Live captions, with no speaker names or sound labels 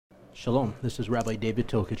Shalom, this is Rabbi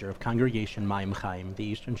David of Congregation Mayim Chaim, the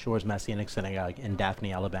Eastern Shores Messianic Synagogue in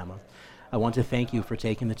Daphne, Alabama. I want to thank you for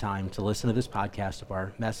taking the time to listen to this podcast of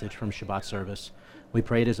our message from Shabbat service. We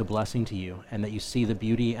pray it is a blessing to you and that you see the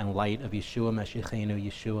beauty and light of Yeshua Meshichenu,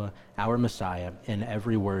 Yeshua, our Messiah, in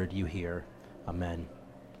every word you hear. Amen.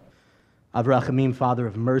 Avrachamim, Father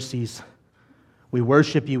of mercies, we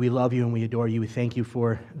worship you, we love you, and we adore you. We thank you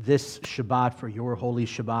for this Shabbat, for your holy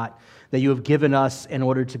Shabbat, that you have given us in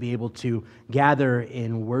order to be able to gather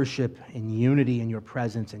in worship, in unity, in your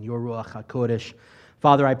presence, in your Ruach HaKodesh.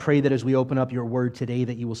 Father, I pray that as we open up your word today,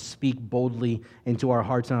 that you will speak boldly into our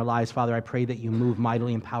hearts and our lives. Father, I pray that you move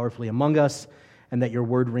mightily and powerfully among us, and that your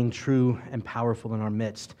word ring true and powerful in our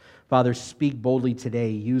midst. Father, speak boldly today.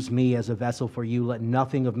 Use me as a vessel for you. Let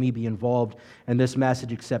nothing of me be involved in this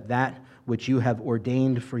message except that which you have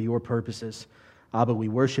ordained for your purposes. Abba, we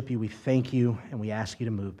worship you, we thank you, and we ask you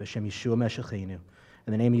to move. B'Shem Yeshua Meshichenu. In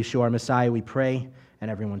the name of Yeshua, our Messiah, we pray,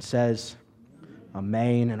 and everyone says,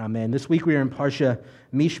 Amen and Amen. This week we are in Parsha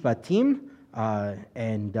Mishpatim,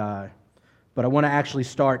 but I want to actually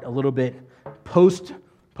start a little bit post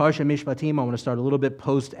Parsha Mishpatim. I want to start a little bit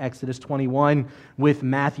post Exodus 21 with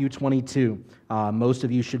Matthew 22. Most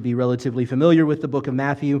of you should be relatively familiar with the book of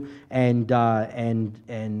Matthew and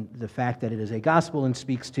the fact that it is a gospel and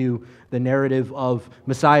speaks to the narrative of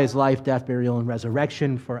Messiah's life, death, burial, and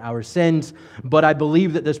resurrection for our sins. But I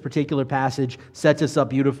believe that this particular passage sets us up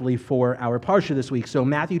beautifully for our Parsha this week. So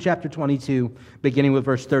Matthew chapter 22, beginning with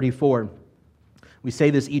verse 34. We say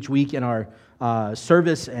this each week in our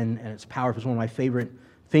service, and it's powerful. It's one of my favorite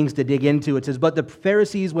things to dig into. It says, "But the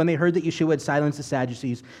Pharisees, when they heard that Yeshua had silenced the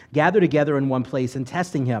Sadducees, gathered together in one place and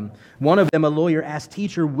testing him. One of them, a lawyer, asked,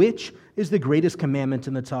 'Teacher, which is the greatest commandment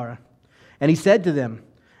in the Torah?' And he said to them,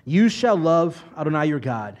 'You shall love Adonai your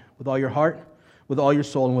God with all your heart, with all your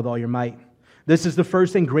soul, and with all your might. This is the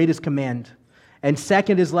first and greatest command. And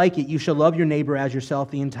second is like it, you shall love your neighbor as yourself.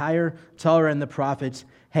 The entire Torah and the prophets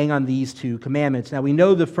hang on these two commandments.'" Now we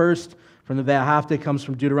know the first from the Ve'ahavta comes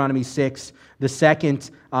from Deuteronomy 6. The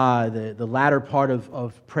second, the latter part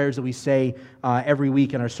of prayers that we say every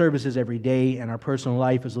week in our services, every day in our personal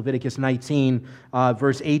life, is Leviticus 19,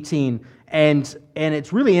 verse 18. And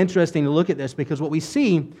it's really interesting to look at this because what we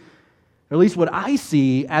see, or at least what I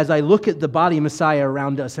see as I look at the body of Messiah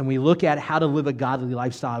around us and we look at how to live a godly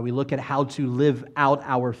lifestyle, we look at how to live out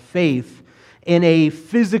our faith in a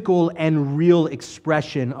physical and real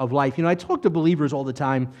expression of life. You know, I talk to believers all the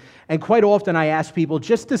time, and quite often I ask people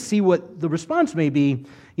just to see what the response may be,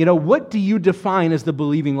 you know, what do you define as the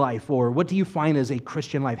believing life? Or what do you find as a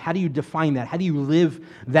Christian life? How do you define that? How do you live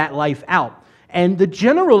that life out? And the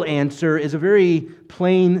general answer is a very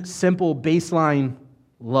plain, simple, baseline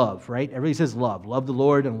love, right? Everybody says love. Love the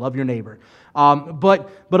Lord and love your neighbor. But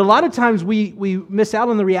a lot of times we miss out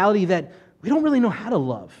on the reality that we don't really know how to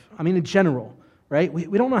love. I mean, in general, right?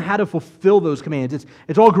 We don't know how to fulfill those commands.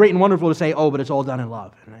 It's all great and wonderful to say, oh, but it's all done in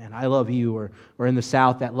love. And I love you, or in the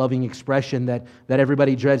South, that loving expression that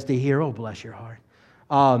everybody dreads to hear, oh, bless your heart.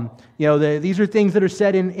 These are things that are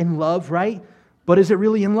said in love, right? But is it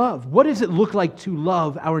really in love? What does it look like to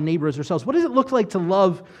love our neighbor as ourselves? What does it look like to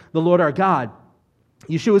love the Lord our God?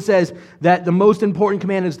 Yeshua says that the most important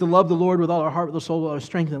command is to love the Lord with all our heart, with our soul, with all our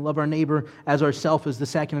strength, and love our neighbor as ourself as the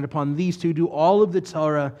second. And upon these two do all of the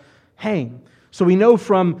Torah hang. So we know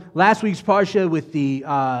from last week's Parsha with the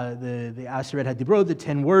Aseret HaDibrot, the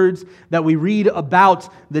 10 words, that we read about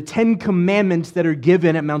the 10 commandments that are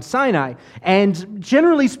given at Mount Sinai. And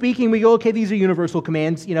generally speaking, we go, okay, these are universal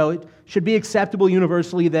commands. You know, it should be acceptable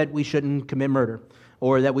universally that we shouldn't commit murder,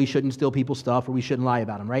 or that we shouldn't steal people's stuff, or we shouldn't lie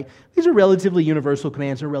about them, right? These are relatively universal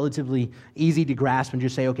commands. They're relatively easy to grasp and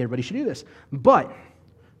just say, okay, everybody should do this. But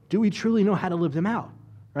do we truly know how to live them out,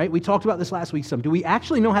 right? We talked about this last week some. Do we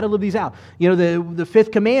actually know how to live these out? You know, the fifth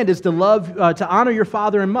command is to love, to honor your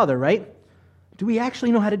father and mother, right? Do we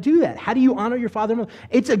actually know how to do that? How do you honor your father and mother?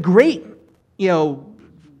 It's a great,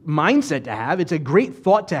 mindset to have. It's a great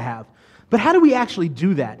thought to have. But how do we actually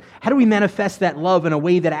do that? How do we manifest that love in a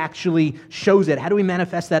way that actually shows it? How do we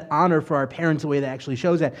manifest that honor for our parents in a way that actually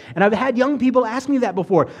shows that? And I've had young people ask me that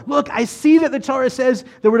before. Look, I see that the Torah says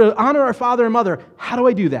that we're to honor our father and mother. How do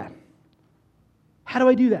I do that? How do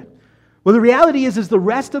I do that? Well, the reality is the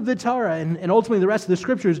rest of the Torah and ultimately the rest of the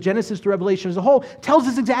Scriptures, Genesis to Revelation as a whole, tells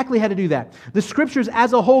us exactly how to do that. The Scriptures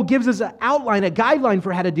as a whole gives us an outline, a guideline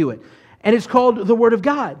for how to do it. And it's called the Word of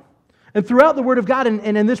God. And throughout the Word of God,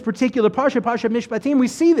 and in this particular Parsha Mishpatim, we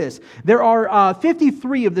see this. There are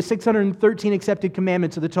 53 of the 613 accepted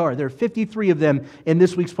commandments of the Torah. There are 53 of them in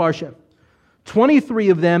this week's Parsha. 23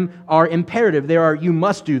 of them are imperative. There are, you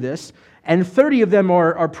must do this. and 30 of them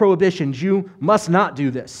are prohibitions. You must not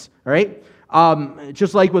do this, all right?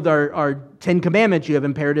 Just like with our 10 commandments, you have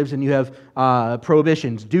imperatives and you have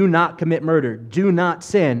prohibitions. Do not commit murder. Do not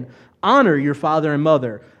sin. Honor your father and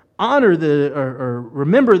mother. Honor or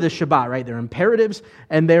remember the Shabbat, right? There are imperatives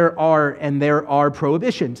and there are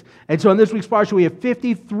prohibitions. And so in this week's parsha, we have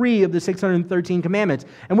 53 of the 613 commandments.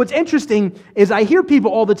 And what's interesting is I hear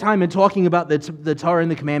people all the time and talking about the Torah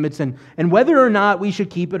and the commandments and whether or not we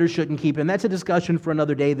should keep it or shouldn't keep it. And that's a discussion for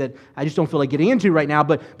another day that I just don't feel like getting into right now.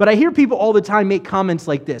 But I hear people all the time make comments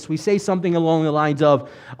like this. We say something along the lines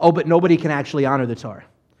of, oh, but nobody can actually honor the Torah.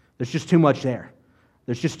 There's just too much there.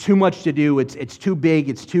 There's just too much to do. It's too big.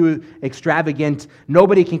 It's too extravagant.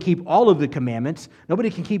 Nobody can keep all of the commandments. Nobody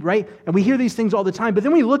can keep, right? And we hear these things all the time. But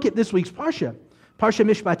then we look at this week's parsha,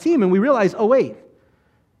 Mishpatim, and we realize, oh, wait,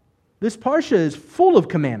 this parsha is full of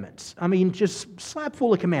commandments. I mean, just slap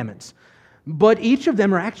full of commandments. But each of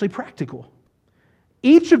them are actually practical.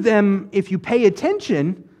 Each of them, if you pay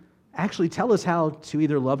attention, actually tell us how to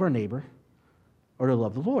either love our neighbor or to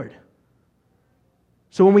love the Lord.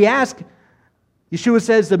 So when we ask, Yeshua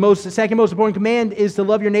says the second most important command is to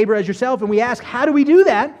love your neighbor as yourself. And we ask, how do we do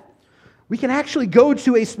that? We can actually go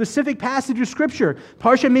to a specific passage of Scripture,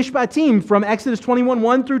 Parsha Mishpatim, from Exodus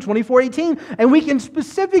 21:1 through 24:18, and we can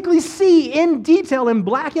specifically see in detail, in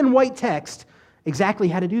black and white text, exactly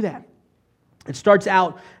how to do that. It starts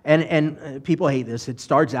out, and people hate this, it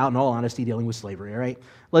starts out, in all honesty, dealing with slavery, all right?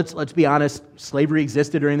 Let's be honest, slavery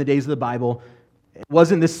existed during the days of the Bible. It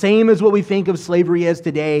wasn't the same as what we think of slavery as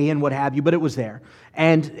today and what have you, but it was there.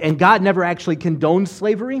 And God never actually condoned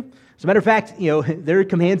slavery. As a matter of fact, there are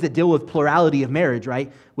commands that deal with plurality of marriage,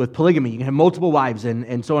 right? With polygamy. You can have multiple wives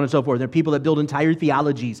and so on and so forth. There are people that build entire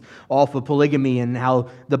theologies off of polygamy and how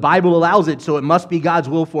the Bible allows it, so it must be God's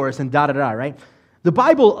will for us and da-da-da, right? The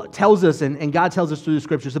Bible tells us, and God tells us through the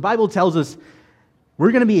Scriptures, the Bible tells us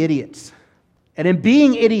we're going to be idiots. And in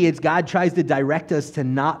being idiots, God tries to direct us to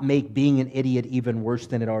not make being an idiot even worse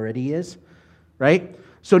than it already is, right?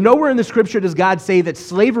 So nowhere in the Scripture does God say that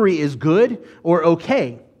slavery is good or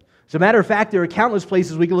okay. As a matter of fact, there are countless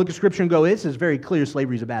places we can look at Scripture and go, this is very clear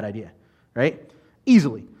slavery is a bad idea, right?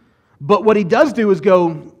 Easily. But what he does do is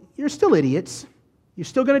go, you're still idiots. You're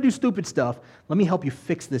still going to do stupid stuff. Let me help you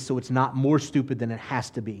fix this so it's not more stupid than it has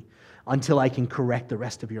to be, until I can correct the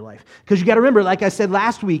rest of your life. Because you got to remember, like I said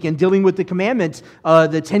last week, in dealing with the commandments,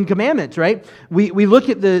 the 10 commandments, right? We look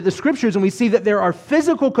at the Scriptures and we see that there are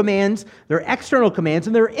physical commands, there are external commands,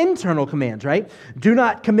 and there are internal commands, right? Do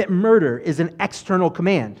not commit murder is an external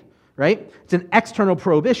command, right? It's an external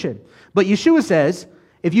prohibition. But Yeshua says,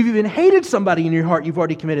 if you've even hated somebody in your heart, you've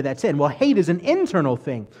already committed that sin. Well, hate is an internal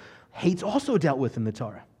thing. Hate's also dealt with in the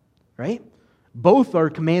Torah, right? Both are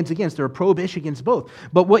commands against. There are prohibitions against both.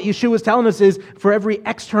 But what Yeshua is telling us is for every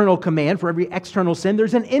external command, for every external sin,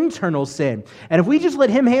 there's an internal sin. And if we just let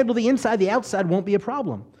him handle the inside, the outside won't be a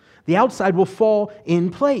problem. The outside will fall in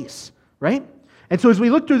place, right? And so as we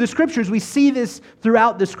look through the Scriptures, we see this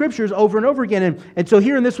throughout the Scriptures over and over again. And so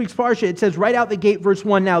here in this week's parsha, it says right out the gate, verse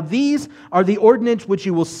 1, now these are the ordinance which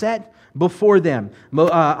you will set before them.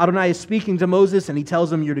 Adonai is speaking to Moses, and he tells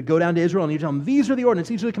them, you're to go down to Israel, and you tell them, these are the ordinances,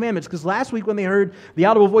 these are the commandments. Because last week when they heard the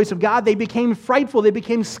audible voice of God, they became frightful, they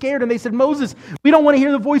became scared, and they said, Moses, we don't want to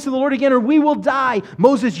hear the voice of the Lord again, or we will die.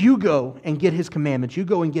 Moses, you go and get his commandments. You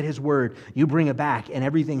go and get his word. You bring it back, and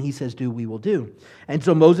everything he says do, we will do. And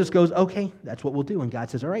so Moses goes, okay, that's what we'll do. And God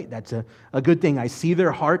says, all right, that's a good thing. I see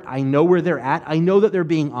their heart. I know where they're at. I know that they're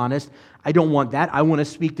being honest. I don't want that. I want to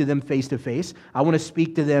speak to them face to face. I want to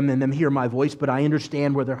speak to them and them hear my voice, but I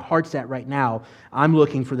understand where their heart's at right now. I'm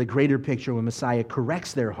looking for the greater picture when Messiah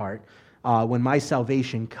corrects their heart, when my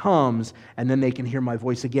salvation comes, and then they can hear my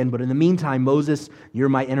voice again. But in the meantime, Moses, you're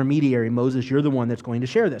my intermediary. Moses, you're the one that's going to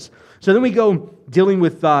share this. So then we go dealing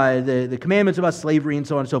with the commandments about slavery and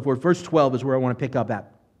so on and so forth. Verse 12 is where I want to pick up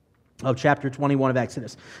at, of chapter 21 of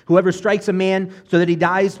Exodus. Whoever strikes a man so that he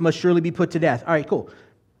dies must surely be put to death. All right, cool.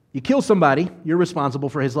 You kill somebody, you're responsible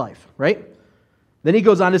for his life, right? Then he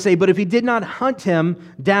goes on to say, but if he did not hunt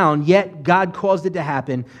him down, yet God caused it to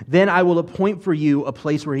happen, then I will appoint for you a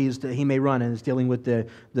place where he may run. And it's dealing with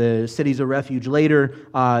the cities of refuge later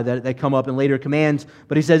that come up in later commands.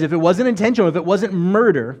 But he says, if it wasn't intentional, if it wasn't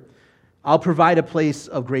murder, I'll provide a place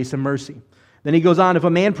of grace and mercy. Then he goes on, if a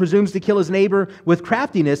man presumes to kill his neighbor with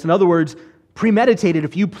craftiness, in other words, premeditated,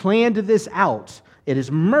 if you planned this out, it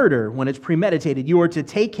is murder when it's premeditated. You are to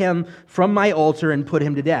take him from my altar and put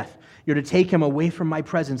him to death. You're to take him away from my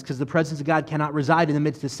presence, because the presence of God cannot reside in the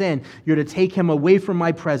midst of sin. You're to take him away from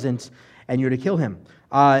my presence, and you're to kill him.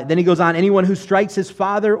 Then he goes on, anyone who strikes his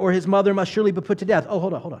father or his mother must surely be put to death. Oh,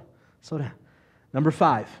 hold on. Slow down. Number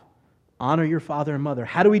 5, Honor your father and mother.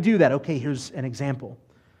 How do we do that? Okay, here's an example.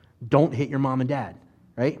 Don't hit your mom and dad,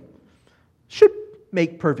 right? Should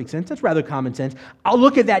make perfect sense. That's rather common sense. I'll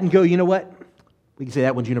look at that and go, you know what? We can say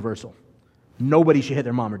that one's universal. Nobody should hit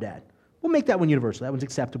their mom or dad. We'll make that one universal. That one's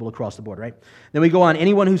acceptable across the board, right? Then we go on.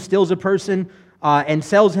 Anyone who steals a person and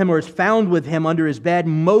sells him or is found with him under his bed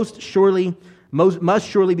must surely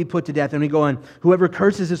be put to death. And we go on. Whoever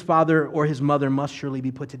curses his father or his mother must surely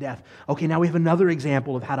be put to death. Okay, now we have another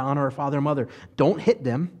example of how to honor our father and mother. Don't hit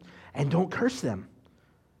them and don't curse them,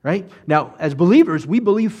 right? Now, as believers, we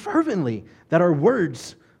believe fervently that our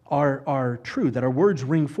words are true, that our words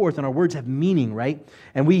ring forth and our words have meaning, right?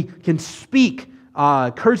 And we can speak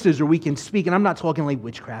curses, or we can speak, and I'm not talking like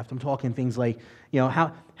witchcraft, I'm talking things like,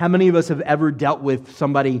 how many of us have ever dealt with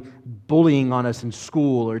somebody bullying on us in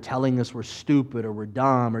school, or telling us we're stupid, or we're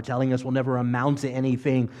dumb, or telling us we'll never amount to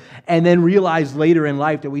anything, and then realize later in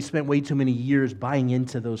life that we spent way too many years buying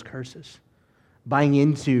into those curses, buying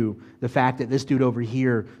into the fact that this dude over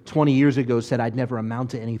here 20 years ago said I'd never amount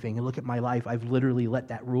to anything, and look at my life, I've literally let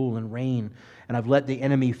that rule and reign, and I've let the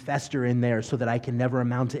enemy fester in there so that I can never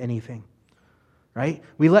amount to anything. Right?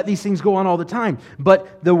 We let these things go on all the time.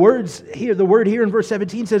 But the word here in verse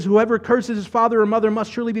 17 says, whoever curses his father or mother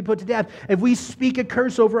must surely be put to death. If we speak a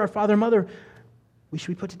curse over our father or mother, we should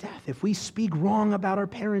be put to death. If we speak wrong about our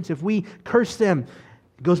parents, if we curse them,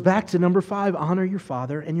 it goes back to number 5, honor your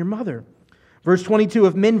father and your mother. Verse 22,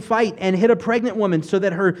 if men fight and hit a pregnant woman so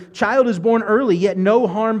that her child is born early, yet no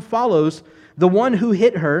harm follows, the one who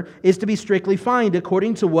hit her is to be strictly fined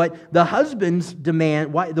according to what the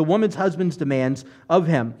woman's husband's demands of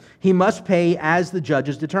him. He must pay as the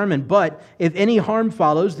judges determine. But if any harm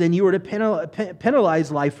follows, then you are to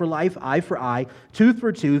penalize life for life, eye for eye, tooth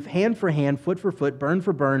for tooth, hand for hand, foot for foot, burn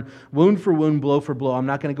for burn, wound for wound, blow for blow. I'm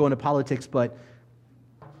not going to go into politics, but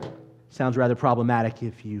it sounds rather problematic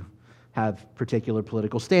if you have particular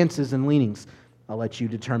political stances and leanings. I'll let you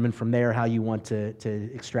determine from there how you want to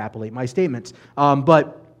extrapolate my statements.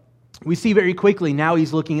 But we see very quickly, now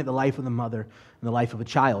he's looking at the life of the mother and the life of a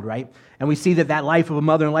child, right? And we see that life of a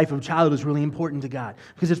mother and life of a child is really important to God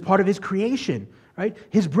because it's part of His creation, right?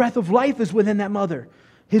 His breath of life is within that mother.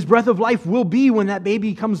 His breath of life will be when that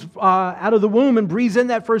baby comes out of the womb and breathes in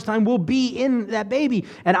that first time, will be in that baby.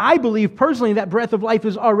 And I believe personally that breath of life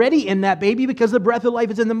is already in that baby because the breath of life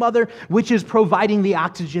is in the mother, which is providing the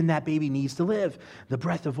oxygen that baby needs to live. The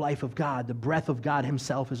breath of life of God, the breath of God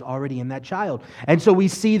Himself is already in that child. And so we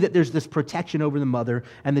see that there's this protection over the mother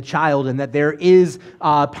and the child, and that there is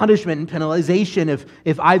punishment and penalization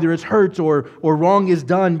if either is hurt or wrong is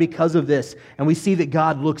done because of this. And we see that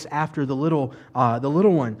God looks after the little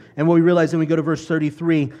one. And what we realize when we go to verse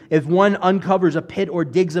 33, if one uncovers a pit or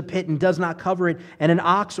digs a pit and does not cover it, and an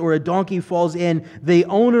ox or a donkey falls in, the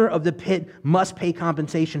owner of the pit must pay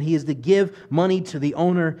compensation. He is to give money to the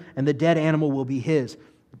owner, and the dead animal will be his.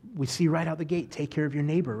 We see right out the gate, take care of your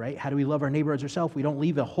neighbor, right? How do we love our neighbor as ourselves? We don't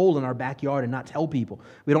leave a hole in our backyard and not tell people.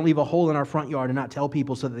 We don't leave a hole in our front yard and not tell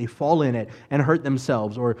people so that they fall in it and hurt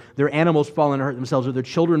themselves, or their animals fall in and hurt themselves, or their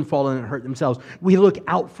children fall in and hurt themselves. We look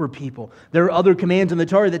out for people. There are other commands in the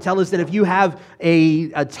Torah that tell us that if you have a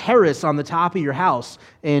terrace on the top of your house,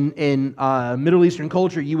 in Middle Eastern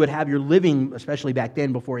culture, you would have your living, especially back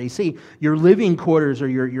then before AC, your living quarters or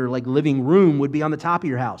your like living room would be on the top of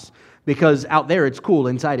your house. Because out there it's cool,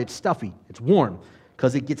 inside it's stuffy, it's warm,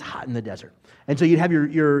 because it gets hot in the desert. And so you'd have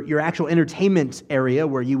your actual entertainment area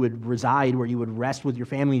where you would reside, where you would rest with your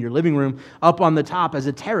family in your living room, up on the top as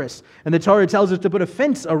a terrace. And the Torah tells us to put a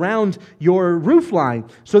fence around your roof line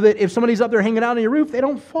so that if somebody's up there hanging out on your roof, they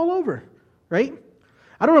don't fall over, right?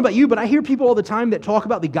 I don't know about you, but I hear people all the time that talk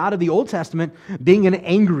about the God of the Old Testament being an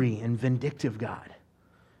angry and vindictive God.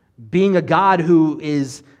 Being a God who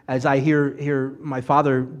is, as I hear my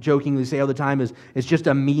father jokingly say all the time, is just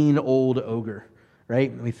a mean old ogre,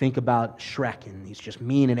 right? And we think about Shrek, and he's just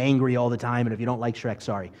mean and angry all the time, and if you don't like Shrek,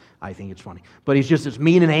 sorry, I think it's funny. But he's just this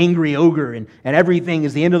mean and angry ogre, and everything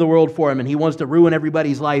is the end of the world for him, and he wants to ruin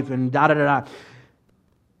everybody's life, and da-da-da-da.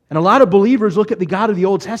 And a lot of believers look at the God of the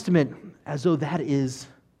Old Testament as though that is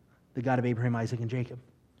the God of Abraham, Isaac, and Jacob.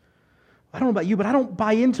 I don't know about you, but I don't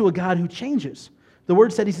buy into a God who changes. The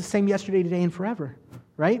Word said He's the same yesterday, today, and forever,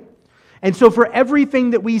 right? And so for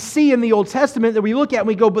everything that we see in the Old Testament that we look at and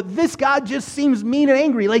we go, but this God just seems mean and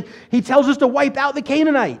angry. Like He tells us to wipe out the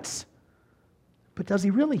Canaanites. But does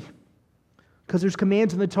He really? Because there's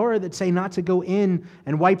commands in the Torah that say not to go in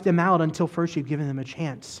and wipe them out until first you've given them a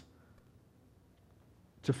chance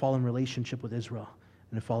to fall in relationship with Israel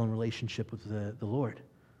and to fall in relationship with the Lord.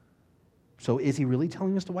 So is He really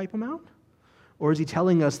telling us to wipe them out? Or is he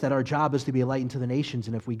telling us that our job is to be a light into the nations,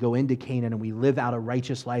 and if we go into Canaan and we live out a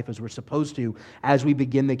righteous life as we're supposed to, as we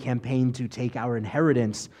begin the campaign to take our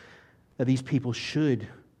inheritance, that these people should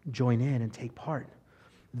join in and take part?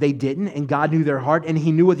 They didn't, and God knew their heart, and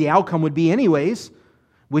he knew what the outcome would be anyways,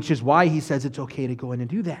 which is why he says it's okay to go in and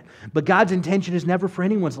do that. But God's intention is never for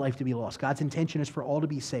anyone's life to be lost. God's intention is for all to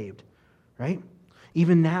be saved, right?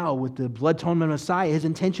 Even now, with the blood atonement of Messiah, his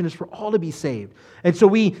intention is for all to be saved. And so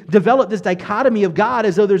we develop this dichotomy of God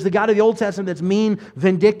as though there's the God of the Old Testament that's mean,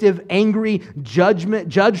 vindictive, angry,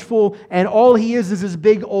 judgeful, and all he is this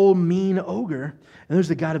big old mean ogre. And there's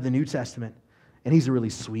the God of the New Testament. And he's a really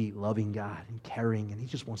sweet, loving God and caring, and he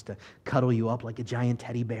just wants to cuddle you up like a giant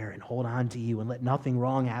teddy bear and hold on to you and let nothing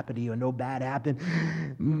wrong happen to you and no bad happen.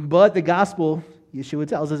 But the gospel, Yeshua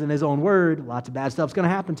tells us in his own word, lots of bad stuff's going to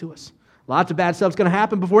happen to us. Lots of bad stuff's going to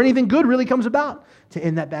happen before anything good really comes about to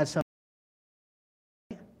end that bad stuff.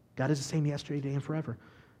 God is the same yesterday, today, and forever.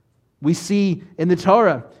 We see in the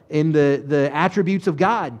Torah, in the attributes of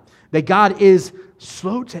God, that God is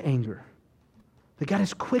slow to anger, that God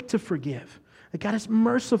is quick to forgive, that God is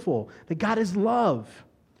merciful, that God is love.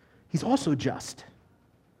 He's also just.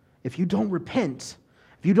 If you don't repent,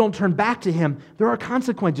 if you don't turn back to him, there are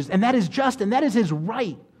consequences, and that is just, and that is his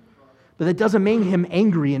right. But that doesn't make him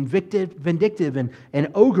angry and vindictive and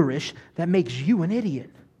ogreish. That makes you an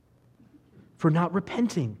idiot for not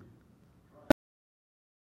repenting.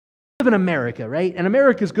 We live in America, right? And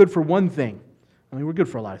America is good for one thing. I mean, we're good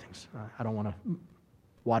for a lot of things. I don't want to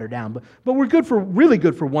water down, but we're really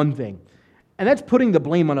good for one thing. And that's putting the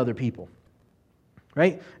blame on other people,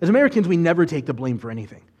 right? As Americans, we never take the blame for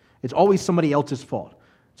anything. It's always somebody else's fault.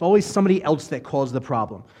 It's always somebody else that caused the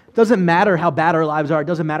problem. It doesn't matter how bad our lives are. It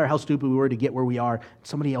doesn't matter how stupid we were to get where we are. It's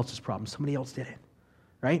somebody else's problem. Somebody else did it,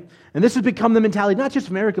 right? And this has become the mentality, not just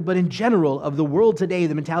America, but in general of the world today.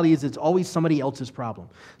 The mentality is it's always somebody else's problem,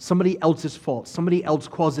 somebody else's fault, somebody else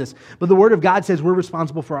caused this. But the Word of God says we're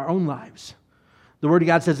responsible for our own lives. The Word of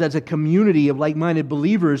God says as a community of like-minded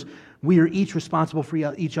believers, we are each responsible for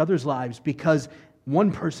each other's lives because one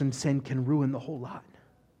person's sin can ruin the whole lot.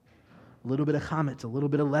 A little bit of chametz, a little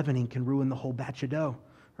bit of leavening can ruin the whole batch of dough,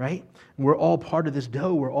 right? We're all part of this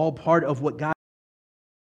dough. We're all part of what God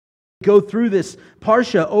go through this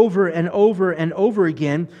parsha over and over and over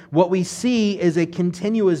again. What we see is a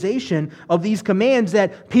continuation of these commands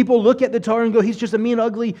that people look at the Torah and go, he's just a mean,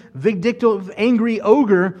 ugly, vindictive, angry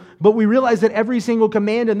ogre. But we realize that every single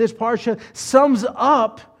command in this parsha sums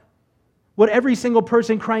up what every single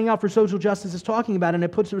person crying out for social justice is talking about, and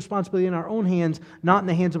it puts the responsibility in our own hands, not in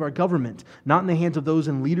the hands of our government, not in the hands of those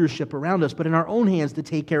in leadership around us, but in our own hands to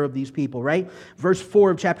take care of these people, right? Verse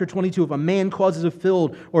 4 of chapter 22, if a man causes a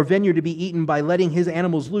field or vineyard to be eaten by letting his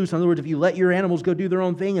animals loose, in other words, if you let your animals go do their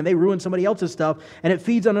own thing and they ruin somebody else's stuff, and it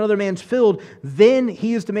feeds on another man's field, then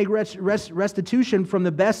he is to make restitution from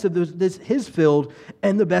the best of his field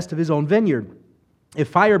and the best of his own vineyard. If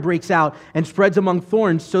fire breaks out and spreads among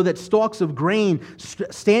thorns so that stalks of grain,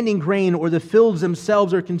 standing grain, or the fields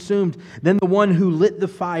themselves are consumed, then the one who lit the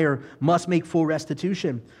fire must make full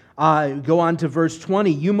restitution. Go on to verse 20.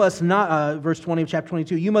 You must not, verse 20 of chapter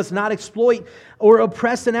 22, you must not exploit or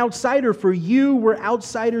oppress an outsider, for you were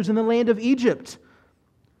outsiders in the land of Egypt.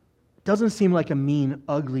 Doesn't seem like a mean,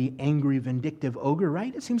 ugly, angry, vindictive ogre,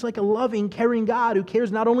 right? It seems like a loving, caring God who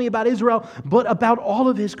cares not only about Israel, but about all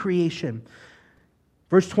of his creation.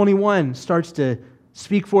 Verse 21 starts to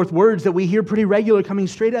speak forth words that we hear pretty regular coming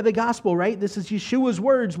straight out of the gospel, right? This is Yeshua's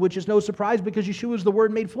words, which is no surprise because Yeshua is the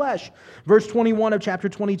Word made flesh. Verse 21 of chapter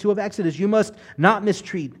 22 of Exodus, you must not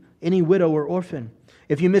mistreat any widow or orphan.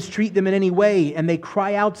 If you mistreat them in any way and they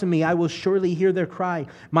cry out to me, I will surely hear their cry.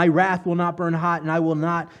 My wrath will not burn hot, and I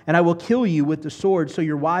will kill you with the sword. So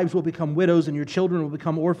your wives will become widows and your children will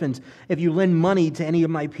become orphans. If you lend money to any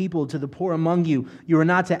of my people, to the poor among you, you are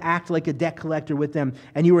not to act like a debt collector with them,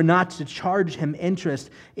 and you are not to charge him interest.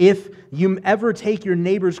 If you ever take your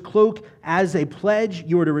neighbor's cloak as a pledge,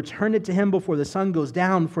 you are to return it to him before the sun goes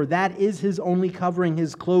down, for that is his only covering,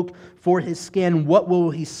 his cloak for his skin. What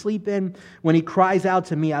will he sleep in? When he cries out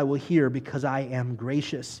to me, I will hear, because I am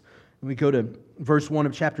gracious. And we go to verse 1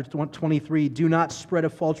 of chapter 23. Do not spread a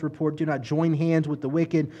false report. Do not join hands with the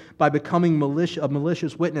wicked by becoming a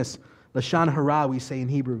malicious witness. Lashon hara, we say in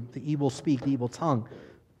Hebrew, the evil speak, the evil tongue.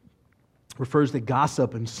 Refers to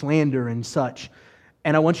gossip and slander and such.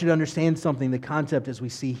 And I want you to understand something. The concept, as we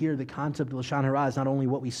see here, the concept of Lashon hara is not only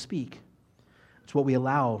what we speak, it's what we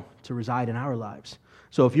allow to reside in our lives.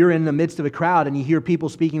 So if you're in the midst of a crowd and you hear people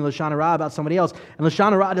speaking Lashon hara about somebody else, and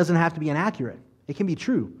Lashon hara doesn't have to be inaccurate. It can be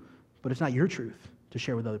true, but it's not your truth to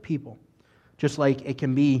share with other people. Just like it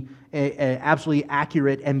can be absolutely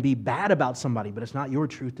accurate and be bad about somebody, but it's not your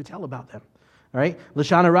truth to tell about them. All right?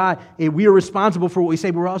 Lashon hara, we are responsible for what we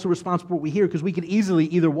say, but we're also responsible for what we hear, because we could easily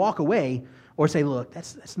either walk away or say, look,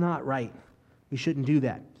 that's not right. We shouldn't do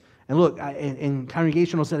that. And look, in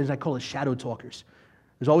congregational settings, I call it shadow talkers.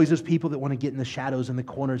 There's always those people that want to get in the shadows and the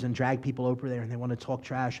corners and drag people over there, and they want to talk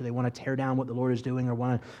trash, or they want to tear down what the Lord is doing, or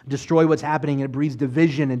want to destroy what's happening, and it breeds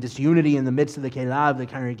division and disunity in the midst of the kelah, of the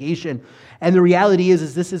congregation. And the reality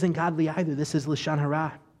is this isn't godly either. This is Lashon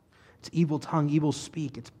hara. It's evil tongue, evil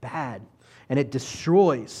speak. It's bad, and it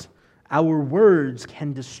destroys. Our words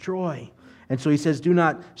can destroy. And so he says, do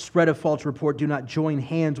not spread a false report. Do not join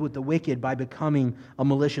hands with the wicked by becoming a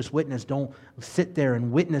malicious witness. Don't sit there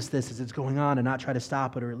and witness this as it's going on and not try to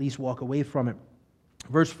stop it, or at least walk away from it.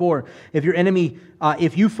 Verse 4,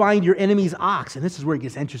 if you find your enemy's ox, and this is where it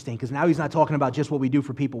gets interesting, because now he's not talking about just what we do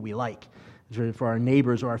for people we like, for our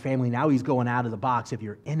neighbors or our family. Now he's going out of the box. If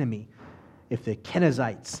your enemy, if the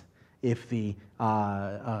Kenizzites, if the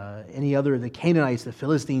any other of the Canaanites, the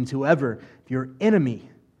Philistines, whoever, if your enemy,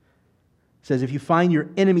 says, if you find your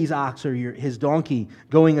enemy's ox or his donkey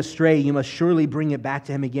going astray, you must surely bring it back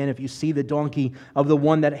to him again. If you see the donkey of the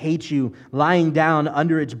one that hates you lying down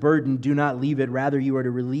under its burden, do not leave it. Rather, you are to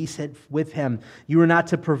release it with him. You are not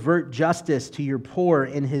to pervert justice to your poor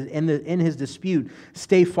in his dispute.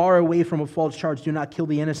 Stay far away from a false charge. Do not kill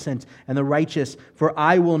the innocent and the righteous, for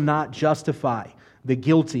I will not justify the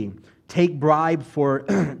guilty. Take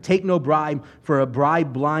no bribe, for a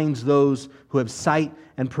bribe blinds those who have sight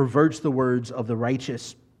and perverts the words of the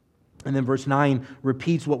righteous. And then verse 9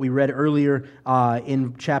 repeats what we read earlier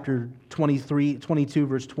in chapter 22,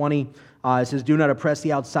 verse 20. It says, do not oppress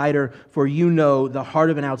the outsider, for you know the heart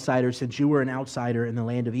of an outsider, since you were an outsider in the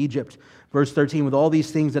land of Egypt. Verse 13, with all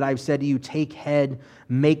these things that I've said to you, take heed,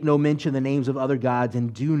 make no mention of the names of other gods,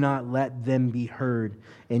 and do not let them be heard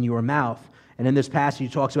in your mouth. And in this passage, he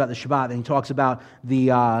talks about the Shabbat, and he talks about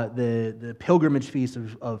the pilgrimage feast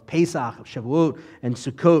of Pesach, of Shavuot, and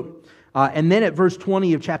Sukkot. And then at verse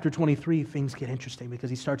 20 of chapter 23, things get interesting,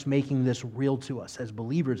 because he starts making this real to us, as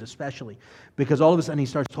believers especially, because all of a sudden he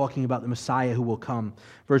starts talking about the Messiah who will come.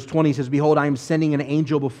 Verse 20 says, behold, I am sending an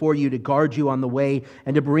angel before you to guard you on the way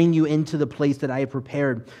and to bring you into the place that I have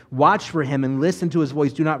prepared. Watch for him and listen to his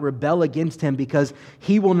voice. Do not rebel against him, because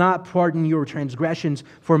he will not pardon your transgressions,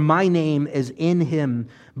 for my name is in him.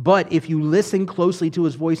 But if you listen closely to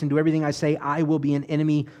his voice and do everything I say, I will be an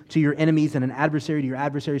enemy to your enemies and an adversary to your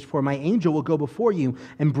adversaries. For my angel will go before you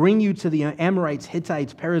and bring you to the Amorites,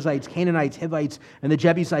 Hittites, Perizzites, Canaanites, Hivites, and the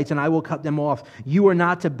Jebusites, and I will cut them off. You are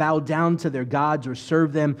not to bow down to their gods or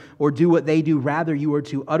serve them or do what they do. Rather, you are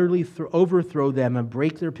to utterly overthrow them and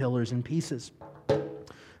break their pillars in pieces. The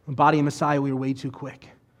body of Messiah, we are way too quick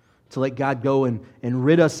to let God go and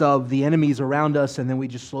rid us of the enemies around us, and then we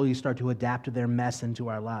just slowly start to adapt to their mess into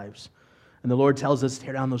our lives. And the Lord tells us to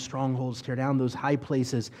tear down those strongholds, tear down those high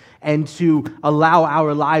places, and to allow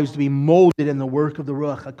our lives to be molded in the work of the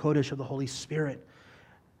Ruach HaKodesh, of the Holy Spirit.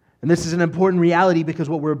 And this is an important reality, because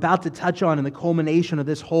what we're about to touch on in the culmination of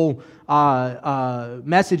this whole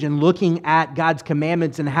message and looking at God's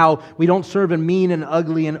commandments and how we don't serve a mean and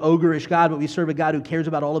ugly and ogreish God, but we serve a God who cares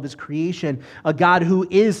about all of his creation, a God who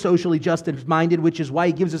is socially justice-minded, which is why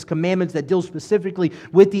he gives us commandments that deal specifically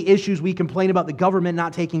with the issues we complain about the government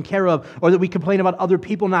not taking care of, or that we complain about other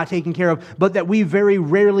people not taking care of, but that we very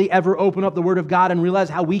rarely ever open up the Word of God and realize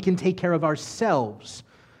how we can take care of ourselves.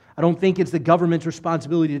 I don't think it's the government's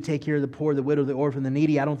responsibility to take care of the poor, the widow, the orphan, the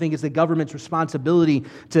needy. I don't think it's the government's responsibility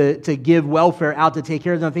to give welfare out to take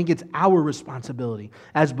care of them. I think it's our responsibility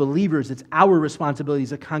as believers. It's our responsibility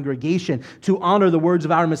as a congregation to honor the words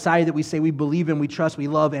of our Messiah that we say we believe in, we trust, we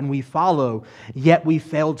love, and we follow. Yet we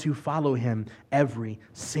fail to follow him every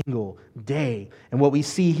single day. And what we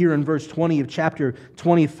see here in verse 20 of chapter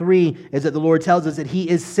 23 is that the Lord tells us that he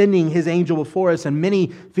is sending his angel before us. And many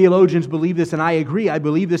theologians believe this, and I agree. I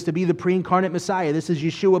believe this to be the pre-incarnate Messiah. This is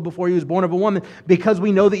Yeshua before he was born of a woman, because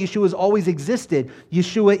we know that Yeshua has always existed.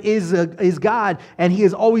 Yeshua is God, and he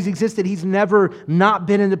has always existed. He's never not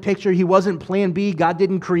been in the picture. He wasn't plan B. God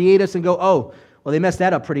didn't create us and go, oh, well, they messed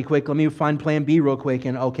that up pretty quick. Let me find plan B real quick.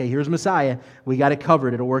 And okay, here's Messiah. We got it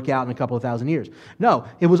covered. It'll work out in a couple of thousand years. No,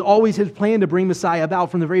 it was always his plan to bring Messiah about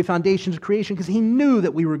from the very foundations of creation, because he knew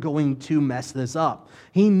that we were going to mess this up.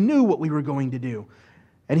 He knew what we were going to do.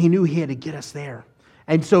 And he knew he had to get us there.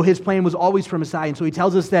 And so his plan was always for Messiah. And so he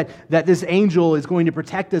tells us that this angel is going to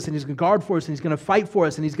protect us, and he's going to guard for us, and he's going to fight for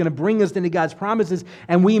us, and he's going to bring us into God's promises,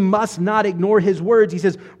 and we must not ignore his words. He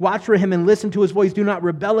says, watch for him and listen to his voice. Do not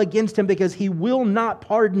rebel against him, because he will not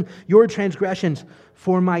pardon your transgressions,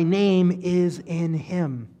 for my name is in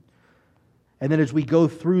him. And then as we go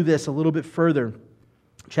through this a little bit further,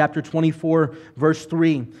 chapter 24, verse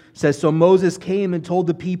 3 says, So Moses came and told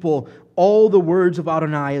the people all the words of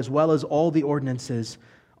Adonai as well as all the ordinances.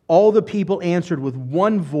 All the people answered with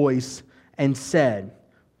one voice and said,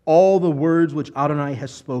 All the words which Adonai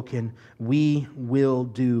has spoken, we will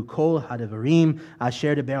do. Kol hadavarim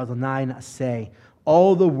asher deber Adonai na'aseh.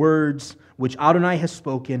 All the words which Adonai has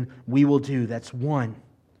spoken, we will do. That's one.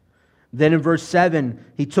 Then in verse 7,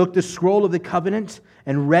 he took the scroll of the covenant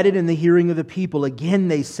and read it in the hearing of the people. Again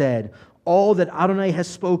they said, All that Adonai has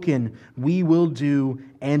spoken, we will do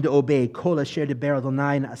and obey. Kol asher deber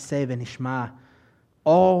Adonai na'aseh v'nishma.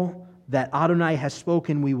 All that Adonai has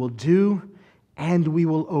spoken, we will do and we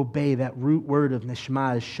will obey. That root word of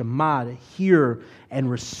nishma is shema, to hear and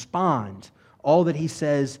respond. All that he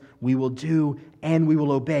says, we will do and we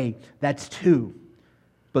will obey. That's two.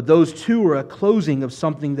 But those two are a closing of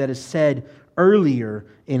something that is said earlier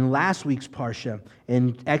in last week's Parsha,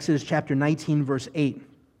 in Exodus chapter 19, verse 8.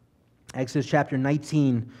 Exodus chapter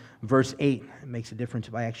 19, verse 8. It makes a difference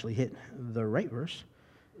if I actually hit the right verse.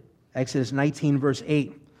 Exodus 19, verse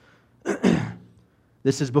 8.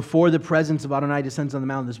 This is before the presence of Adonai descends on the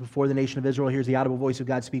mountain. This is before the nation of Israel hears the audible voice of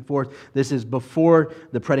God speak forth. This is before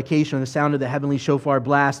the predication of the sound of the heavenly shofar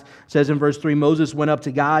blast. It says in verse 3, Moses went up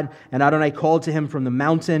to God, and Adonai called to him from the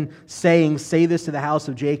mountain, saying, Say this to the house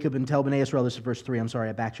of Jacob and tell Bnei Israel. This is verse 3. I'm sorry,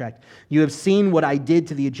 I backtracked. You have seen what I did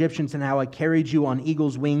to the Egyptians and how I carried you on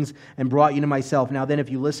eagle's wings and brought you to myself. Now then, if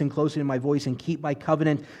you listen closely to my voice and keep my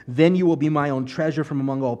covenant, then you will be my own treasure from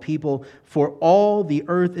among all people. For all the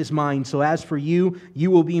earth is mine. So as for you, you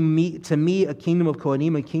will be to me a kingdom of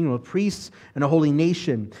Kohanim, a kingdom of priests, and a holy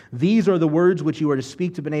nation. These are the words which you are to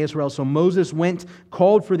speak to Bnei Israel. So Moses went,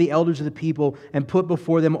 called for the elders of the people, and put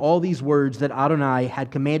before them all these words that Adonai had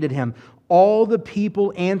commanded him. All the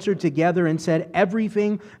people answered together and said,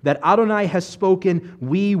 Everything that Adonai has spoken,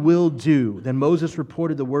 we will do. Then Moses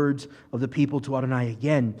reported the words of the people to Adonai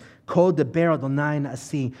again. Kol deber Adonai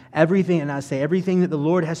na'asi. Everything, and I say, everything that the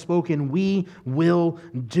Lord has spoken, we will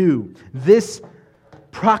do. This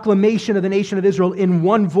proclamation of the nation of Israel in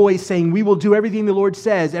one voice saying, we will do everything the Lord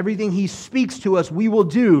says, everything he speaks to us, we will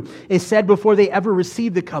do, is said before they ever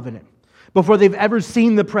received the covenant, before they've ever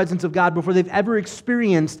seen the presence of God, before they've ever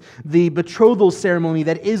experienced the betrothal ceremony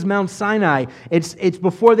that is Mount Sinai. It's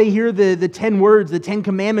before they hear the 10 words, the 10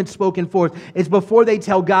 commandments spoken forth. It's before they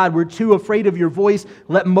tell God, we're too afraid of your voice,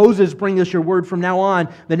 let Moses bring us your word from now on.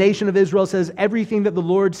 The nation of Israel says, everything that the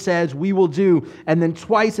Lord says, we will do. And then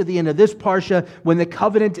twice at the end of this Parsha, when the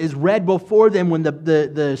covenant is read before them, when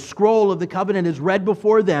the scroll of the covenant is read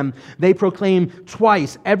before them, they proclaim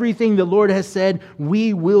twice, everything the Lord has said,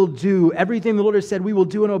 we will do. Everything the Lord has said, we will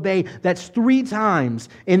do and obey. That's 3 times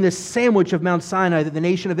in this sandwich of Mount Sinai that the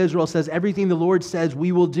nation of Israel says, everything the Lord says,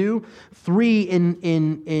 we will do. 3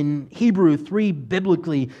 in Hebrew, 3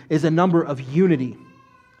 biblically is a number of unity.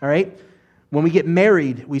 All right? When we get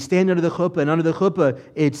married, we stand under the chuppah, and under the chuppah,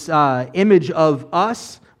 it's image of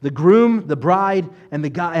us, the groom, the bride, and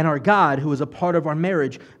our God, who is a part of our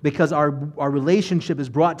marriage, because our relationship is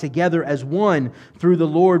brought together as one through the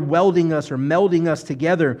Lord welding us or melding us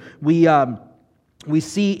together. We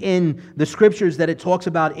see in the scriptures that it talks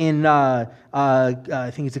about in,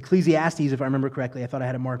 I think it's Ecclesiastes, if I remember correctly. I thought I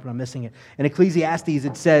had it marked, but I'm missing it. In Ecclesiastes,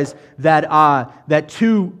 it says that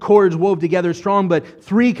 2 cords wove together strong, but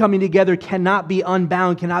 3 coming together cannot be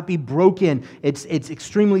unbound, cannot be broken. It's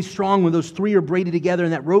extremely strong when those 3 are braided together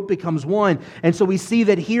and that rope becomes one. And so we see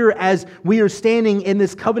that here as we are standing in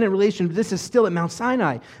this covenant relationship, this is still at Mount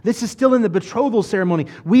Sinai. This is still in the betrothal ceremony.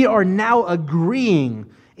 We are now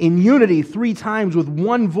agreeing in unity 3 times with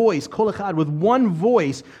one voice, kol echad, with one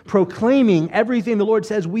voice, proclaiming everything the Lord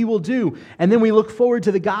says we will do. And then we look forward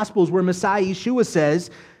to the Gospels where Messiah Yeshua says,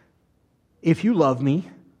 if you love me,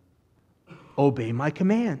 obey my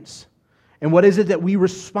commands. And what is it that we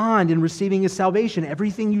respond in receiving His salvation?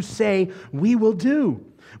 Everything you say, we will do.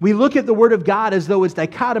 We look at the Word of God as though it's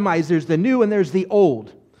dichotomized. There's the new and there's the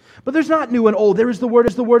old. But there's not new and old. There is the Word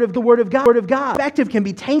of God. Perspective can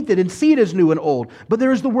be tainted and see it as new and old. But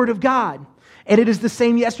there is the Word of God. And it is the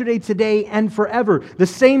same yesterday, today, and forever. The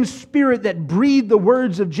same Spirit that breathed the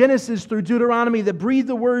words of Genesis through Deuteronomy, that breathed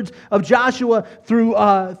the words of Joshua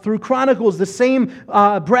through Chronicles, the same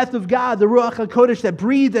breath of God, the Ruach HaKodesh that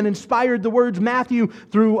breathed and inspired the words Matthew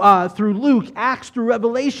through Luke, Acts through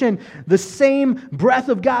Revelation, the same breath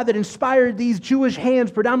of God that inspired these Jewish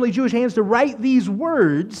hands, predominantly Jewish hands, to write these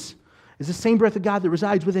words is the same breath of God that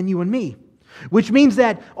resides within you and me. Which means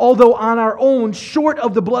that although on our own, short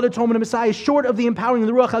of the blood atonement of Messiah, short of the empowering of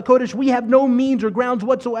the Ruach HaKodesh, we have no means or grounds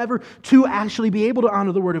whatsoever to actually be able to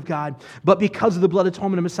honor the Word of God. But because of the blood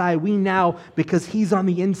atonement of Messiah, we now, because He's on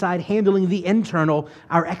the inside handling the internal,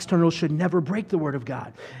 our external should never break the Word of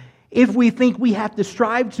God. If we think we have to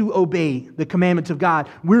strive to obey the commandments of God,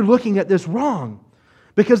 we're looking at this wrong.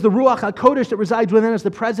 Because the Ruach HaKodesh that resides within us,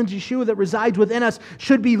 the presence Yeshua that resides within us,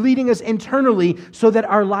 should be leading us internally so that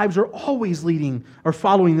our lives are always leading or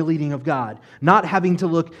following the leading of God. Not having to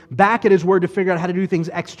look back at His Word to figure out how to do things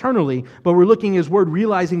externally, but we're looking at His Word,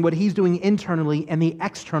 realizing what He's doing internally and the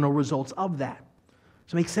external results of that.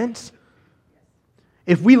 Does that make sense?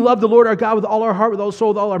 If we love the Lord our God with all our heart, with all our soul,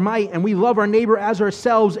 with all our might, and we love our neighbor as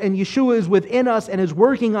ourselves, and Yeshua is within us and is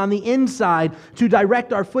working on the inside to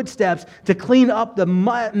direct our footsteps, to clean up the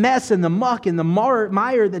mess and the muck and the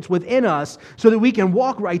mire that's within us so that we can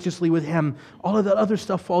walk righteously with Him, all of that other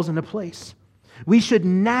stuff falls into place. We should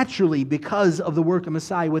naturally, because of the work of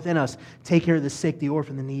Messiah within us, take care of the sick, the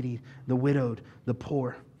orphan, the needy, the widowed, the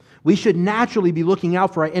poor. We should naturally be looking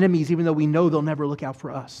out for our enemies, even though we know they'll never look out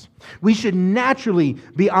for us. We should naturally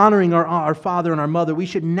be honoring our father and our mother. We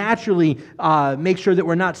should naturally make sure that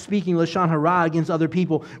we're not speaking Lashon Hara against other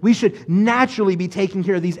people. We should naturally be taking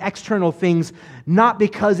care of these external things, not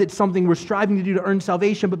because it's something we're striving to do to earn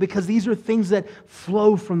salvation, but because these are things that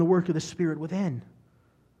flow from the work of the Spirit within.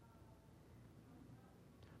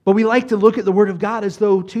 But we like to look at the Word of God as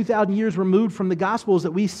though 2,000 years removed from the Gospels, that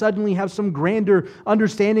we suddenly have some grander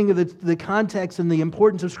understanding of the context and the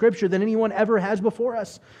importance of Scripture than anyone ever has before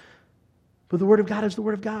us. But the Word of God is the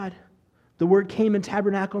Word of God. The Word came and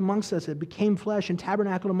tabernacled amongst us. It became flesh and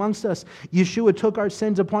tabernacled amongst us. Yeshua took our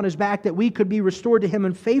sins upon His back that we could be restored to Him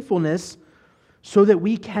in faithfulness so that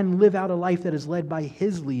we can live out a life that is led by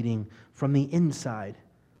His leading from the inside,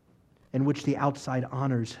 in which the outside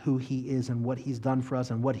honors who He is and what He's done for us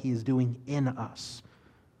and what He is doing in us.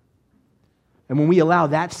 And when we allow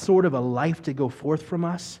that sort of a life to go forth from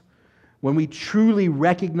us, when we truly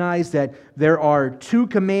recognize that there are two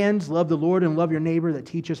commands, love the Lord and love your neighbor, that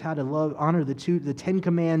teach us how to honor the 10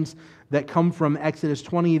 commands that come from Exodus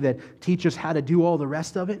 20 that teach us how to do all the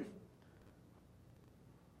rest of it,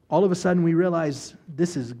 all of a sudden we realize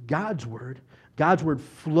this is God's Word. God's Word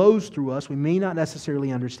flows through us. We may not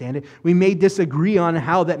necessarily understand it. We may disagree on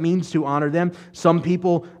how that means to honor them. Some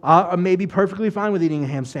people may be perfectly fine with eating a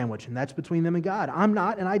ham sandwich, and that's between them and God. I'm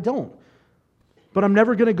not, and I don't. But I'm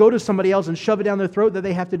never going to go to somebody else and shove it down their throat that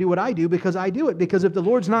they have to do what I do because I do it. Because if the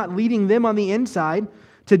Lord's not leading them on the inside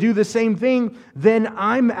to do the same thing, then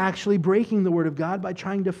I'm actually breaking the Word of God by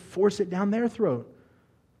trying to force it down their throat.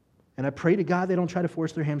 And I pray to God they don't try to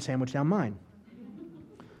force their ham sandwich down mine.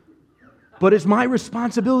 But it's my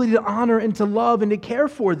responsibility to honor and to love and to care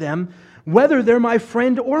for them, whether they're my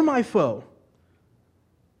friend or my foe.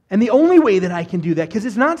 And the only way that I can do that, because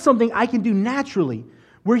it's not something I can do naturally.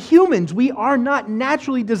 We're humans. We are not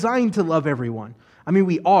naturally designed to love everyone. I mean,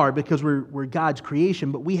 we are because we're God's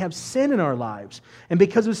creation, but we have sin in our lives. And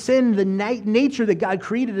because of sin, the nature that God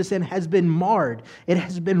created us in has been marred. It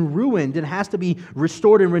has been ruined and has to be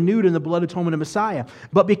restored and renewed in the blood atonement of Messiah.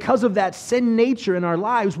 But because of that sin nature in our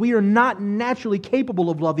lives, we are not naturally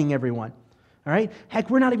capable of loving everyone. All right?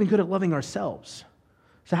 Heck, we're not even good at loving ourselves.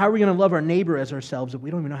 So how are we going to love our neighbor as ourselves if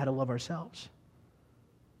we don't even know how to love ourselves?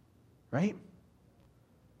 Right?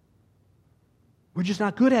 We're just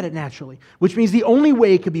not good at it naturally, which means the only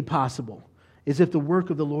way it could be possible is if the work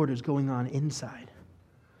of the Lord is going on inside.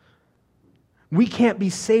 We can't be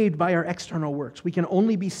saved by our external works. We can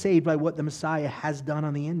only be saved by what the Messiah has done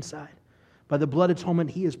on the inside, by the blood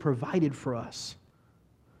atonement He has provided for us.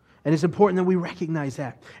 And it's important that we recognize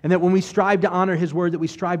that, and that when we strive to honor His Word, that we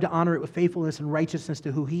strive to honor it with faithfulness and righteousness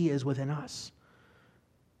to who He is within us.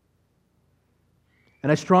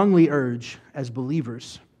 And I strongly urge, as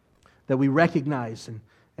believers, that we recognize,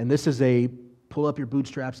 and this is a pull up your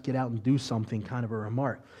bootstraps, get out and do something kind of a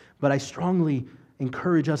remark, but I strongly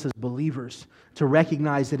encourage us as believers to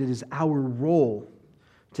recognize that it is our role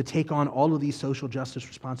to take on all of these social justice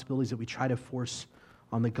responsibilities that we try to force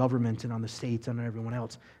on the government and on the states and on everyone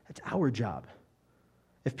else. That's our job.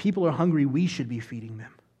 If people are hungry, we should be feeding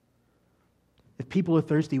them. If people are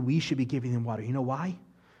thirsty, we should be giving them water. You know why?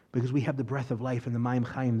 Because we have the breath of life and the Mayim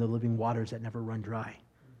Chaim, the living waters that never run dry.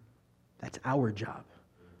 That's our job.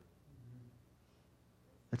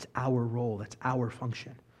 That's our role. That's our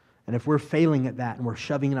function. And if we're failing at that and we're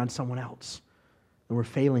shoving it on someone else, then we're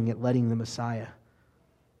failing at letting the Messiah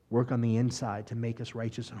work on the inside to make us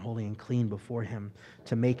righteous and holy and clean before Him,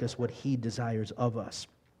 to make us what He desires of us.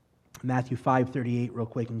 Matthew 5:38, real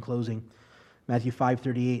quick in closing. Matthew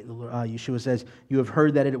 5:38, Yeshua says, "You have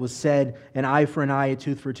heard that it was said, an eye for an eye, a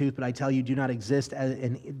tooth for a tooth, but I tell you, do not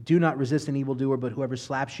resist an evildoer, but whoever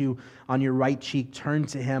slaps you on your right cheek, turn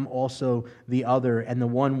to him also the other. And the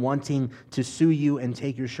one wanting to sue you and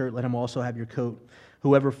take your shirt, let him also have your coat.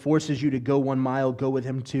 Whoever forces you to go 1 mile, go with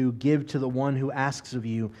him too. Give to the one who asks of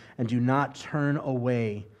you, and do not turn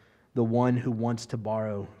away the one who wants to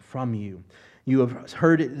borrow from you. You have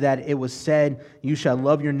heard that it was said, you shall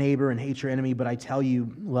love your neighbor and hate your enemy, but I tell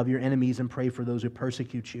you, love your enemies and pray for those who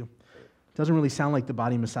persecute you." It doesn't really sound like the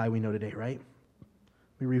body Messiah we know today, right?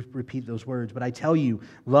 We repeat those words. "But I tell you,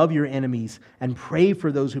 love your enemies and pray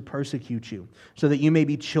for those who persecute you, so that you may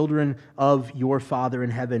be children of your Father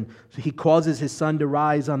in heaven. So he causes his sun to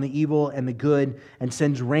rise on the evil and the good, and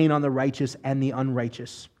sends rain on the righteous and the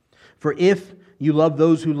unrighteous. For if you love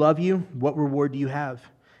those who love you, what reward do you have?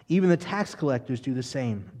 Even the tax collectors do the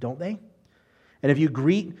same, don't they? And if you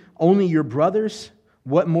greet only your brothers,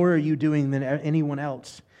 what more are you doing than anyone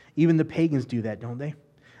else? Even the pagans do that, don't they?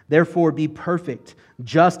 Therefore, be perfect,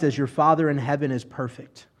 just as your Father in heaven is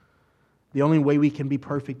perfect." The only way we can be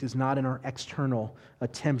perfect is not in our external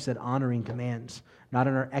attempts at honoring commands, not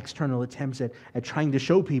in our external attempts at trying to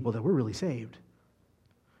show people that we're really saved,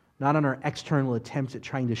 not in our external attempts at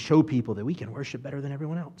trying to show people that we can worship better than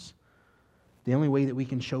everyone else. The only way that we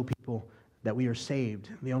can show people that we are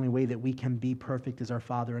saved, the only way that we can be perfect as our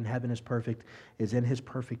Father in heaven is perfect, is in his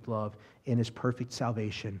perfect love, in his perfect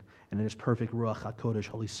salvation, and in his perfect Ruach HaKodesh,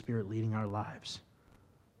 Holy Spirit, leading our lives.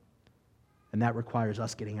 And that requires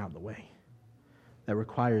us getting out of the way. That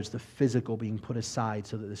requires the physical being put aside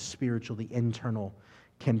so that the spiritual, the internal,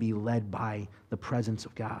 can be led by the presence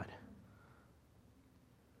of God.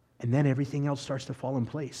 And then everything else starts to fall in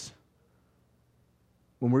place.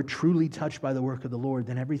 When we're truly touched by the work of the Lord,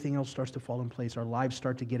 then everything else starts to fall in place. Our lives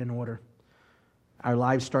start to get in order. Our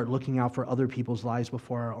lives start looking out for other people's lives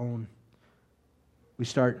before our own. We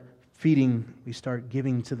start feeding, we start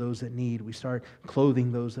giving to those that need. We start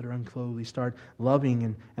clothing those that are unclothed. We start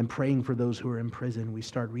loving and praying for those who are in prison. We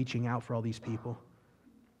start reaching out for all these people.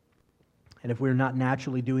 And if we're not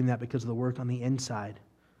naturally doing that because of the work on the inside,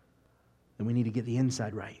 then we need to get the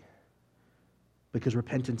inside right. Because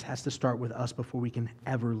repentance has to start with us before we can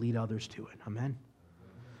ever lead others to it. Amen?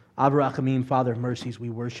 Av Rachamim, Father of mercies, we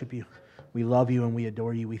worship you. We love you and we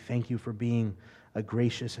adore you. We thank you for being a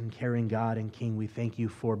gracious and caring God and King. We thank you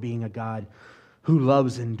for being a God who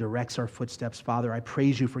loves and directs our footsteps. Father, I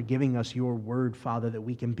praise you for giving us your word, Father, that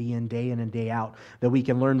we can be in and day out, that we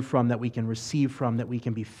can learn from, that we can receive from, that we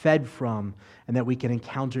can be fed from, and that we can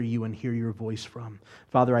encounter you and hear your voice from.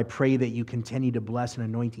 Father, I pray that you continue to bless and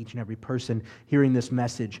anoint each and every person hearing this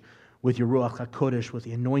message with your Ruach HaKodesh, with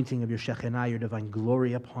the anointing of your Shekinah, your divine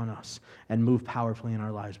glory upon us, and move powerfully in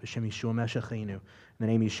our lives. B'Shem Yeshua Meshachenu. In the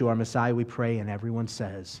name of Yeshua, our Messiah, we pray, and everyone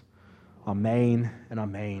says, Amen and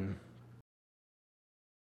Amen.